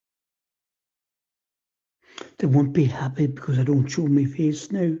They won't be happy because I don't show my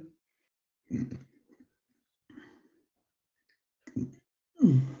face now.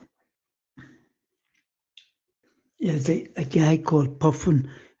 Yeah, there's a guy called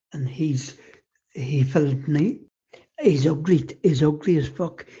Puffin, and he filmed me. He's ugly as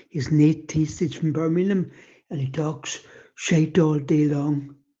fuck. He's Nate Teeth, he's from Birmingham, and he talks shite all day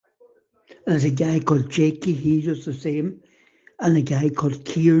long. And there's a guy called Jakey, he does the same, and a guy called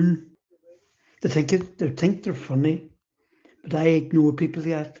Kieran. They think they're funny, but I ignore people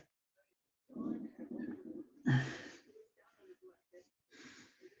like that.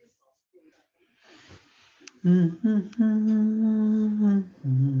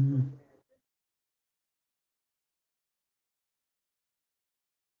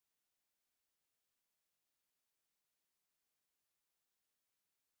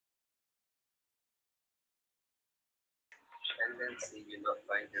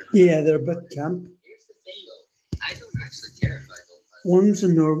 Yeah, they're a bit camp. I don't actually care if I don't. One's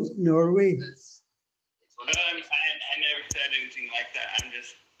in Norway. I never said anything like that.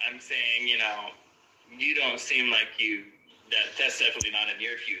 I'm saying, you don't seem like that's definitely not in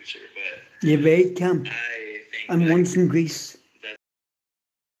your future, but You're very camp. I think And one's in Greece.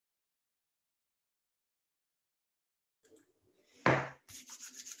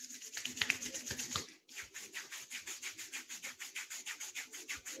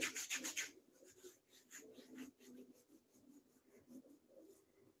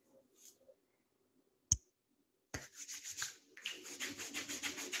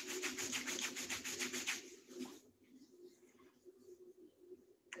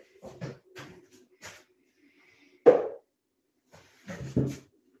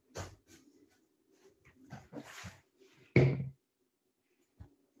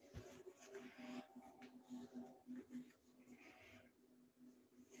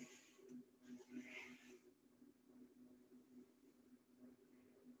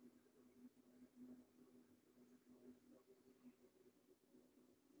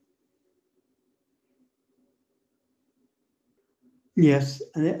 Yes,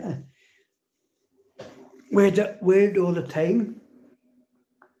 and wear it all the time.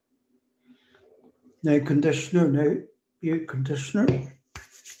 Now conditioner, beard conditioner.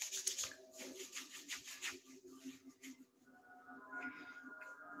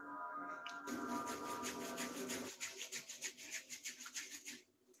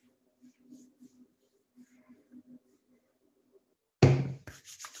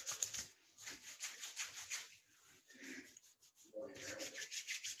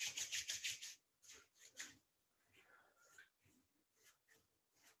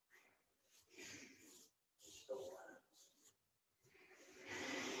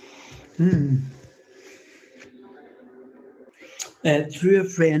 Through a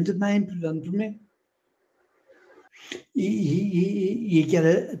friend of mine put it on for me. You get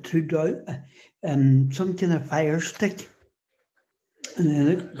some kind of fire stick, and then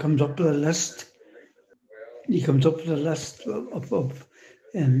it comes up with a list. He comes up with a list of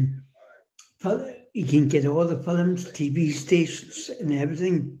you can get all the films, TV stations, and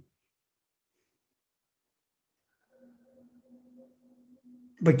everything.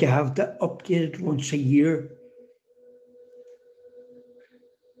 But you have to update it once a year.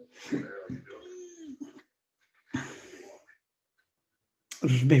 It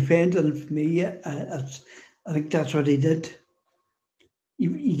was my friend and for me. I think that's what he did.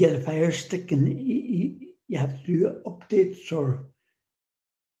 You get a fire stick and you have to do updates or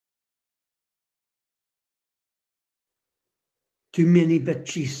too many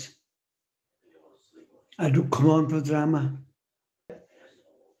bitches. I don't come on for drama.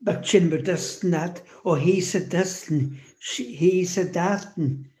 Bitching with this and that, or he said this and he said that,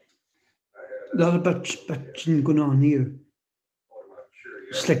 and a lot of bitching going on here.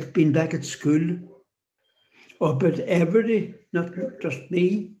 It's like being back at school, or about everybody, not just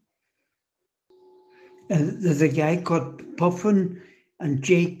me. There's a guy called Puffin and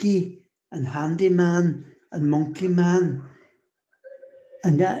Jakey and Handyman and Monkey Man,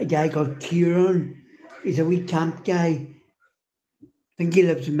 and that guy called Kieran. He's a wee camp guy. I think he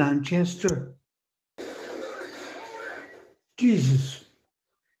lives in Manchester. Jesus.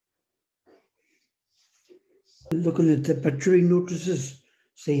 Looking at the obituary notices,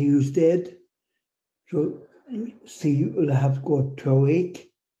 say who's dead. So, see, you'll have to go up to a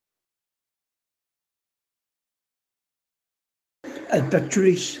wake.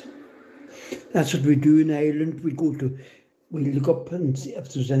 Obituaries. That's what we do in Ireland. We look up and see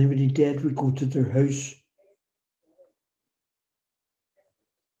if there's anybody dead, we go to their house.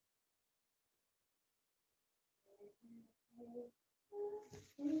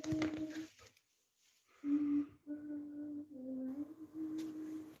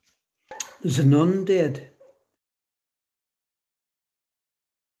 There's a nun dead.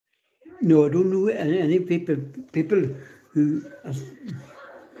 No, I don't know any people who.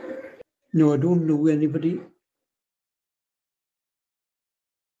 No, I don't know anybody.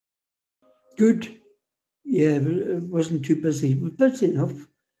 Good. Yeah, but it wasn't too busy. It was busy enough.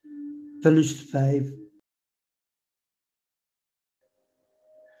 Finished 5.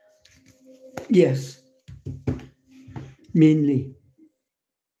 Yes, mainly.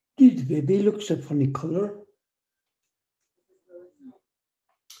 Dude, the baby looks a funny colour.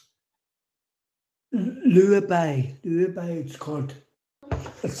 Lullaby it's called.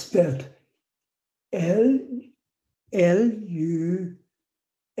 It's spelled Lullaby.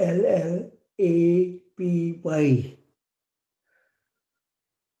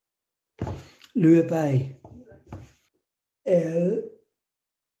 Lullaby.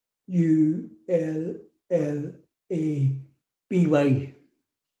 Lullaby.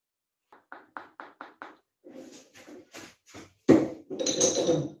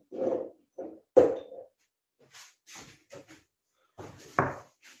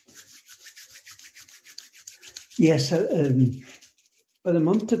 Yes, about a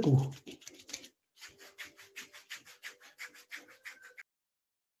month ago.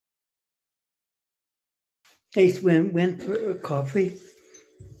 I went for a coffee.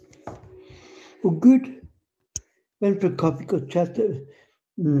 Oh, good. Went for coffee, got chatted.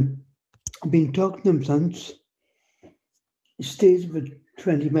 I've been talking to him since. He stays about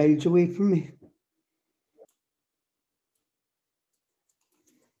 20 miles away from me.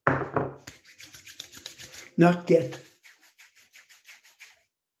 Not yet.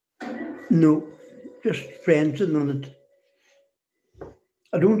 No, just friends and on it.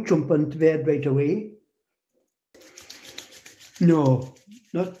 I don't jump into bed right away. No,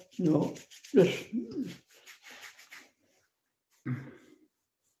 just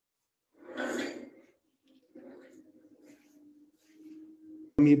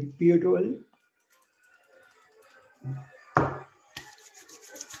me beard oil.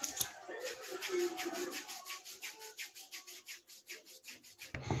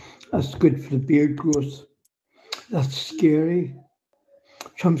 That's good for the beard growth. That's scary.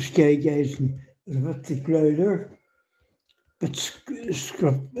 Some scary guys with the Growlr, but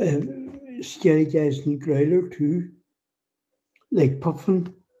scary guys in Growlr too, like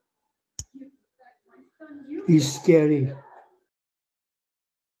Puffin. He's scary.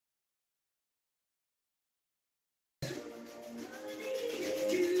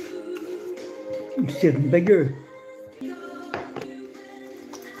 He's getting bigger.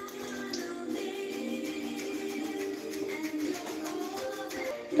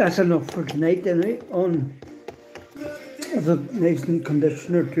 That's enough for tonight anyway. On the nice and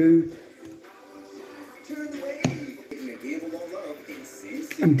conditioner too.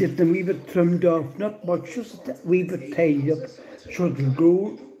 And get them a wee bit trimmed off, not much, just a wee bit tidied up so it'll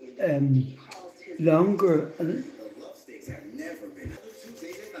grow longer. And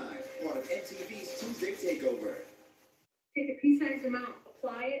take a pea-sized amount,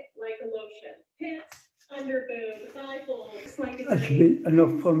 apply it like a lotion. Pits, under boob, thigh folds, like it's that should be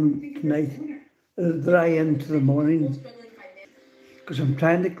enough for tonight. It'll dry into the morning because I'm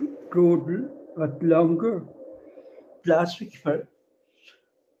trying to grow it a bit longer. Last week for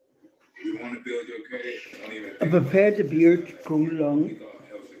You want to build your credit? Don't even I think prepared the beard to grow long. it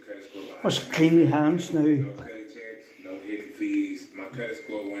helps your credit score. Must clean my hands now. No credit checks, no hidden fees. My credit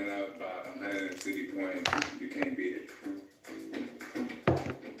score went up by 150 points. You can't beat it.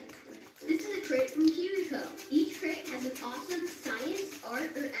 This is a crate from KiwiCo. Each crate has an awesome science,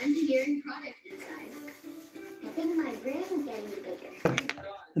 art, or engineering product inside. I think my brain is getting bigger.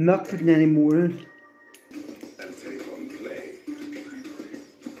 I'm not putting any more in. And take on play.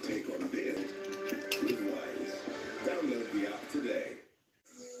 Take on build. Live wise. Download the app today.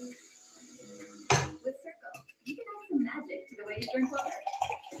 With Circle, you can add some magic to the way you drink water.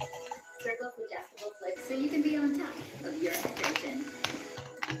 Circle's adjustable flips so you can be on top of your hydration.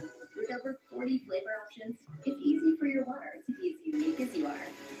 With over 40 flavor options, it's easy for your water to be as unique as you are.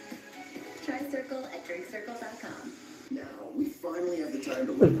 Try Circle at drinkcircle.com. Now we finally have the time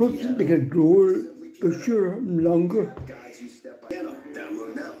to I suppose it's like a grower, bushier and longer. guys who step by.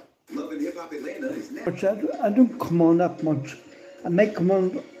 Download now. Love and Hip Hop Atlanta is now. But I don't come on that much. I might come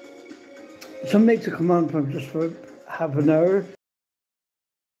on, some nights I come on for just for half an hour.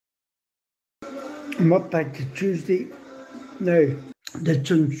 I'm up back to Tuesday now. Did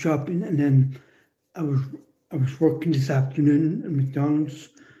some shopping and then I was working this afternoon at McDonald's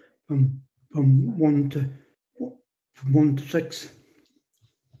from 1 to 6.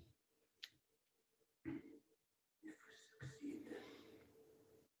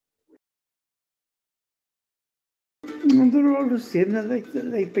 And they're all the same. They're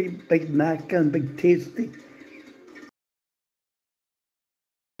like big Mac and big Tasty.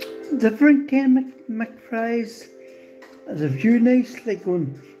 Different kind of McFries. There's a few nice, like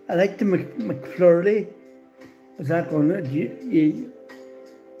one. I like the McFlurry. Is that one?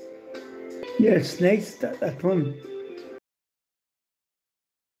 Yeah, it's nice, that one.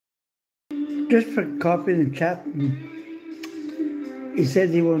 Just for coffee and chat. He said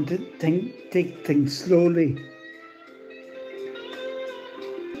he wanted to take things slowly.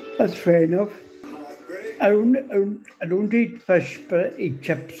 That's fair enough. I don't eat fish, but I eat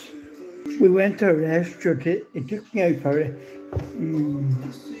chips. We went to a restaurant. It took me out for it.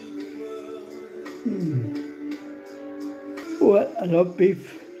 Oh, I love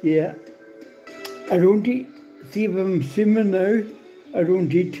beef. Yeah. I don't eat. See if I'm swimming now. I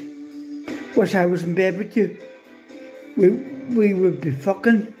don't eat. Wish I was in bed with you. We would be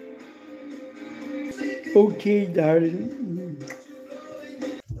fucking. Okay, darling.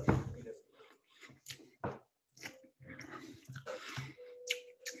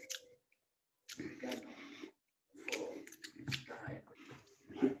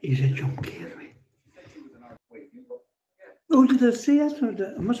 He's a junkie anyway. Oh, did I say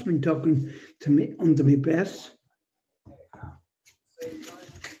that? I must have been talking to me under my breath.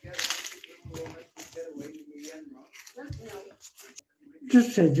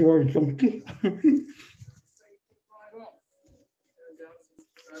 Just said you were a junkie.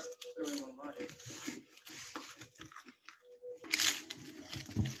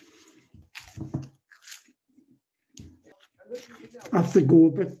 I have to go a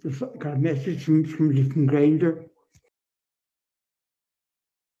bit. Got a message from Grindr.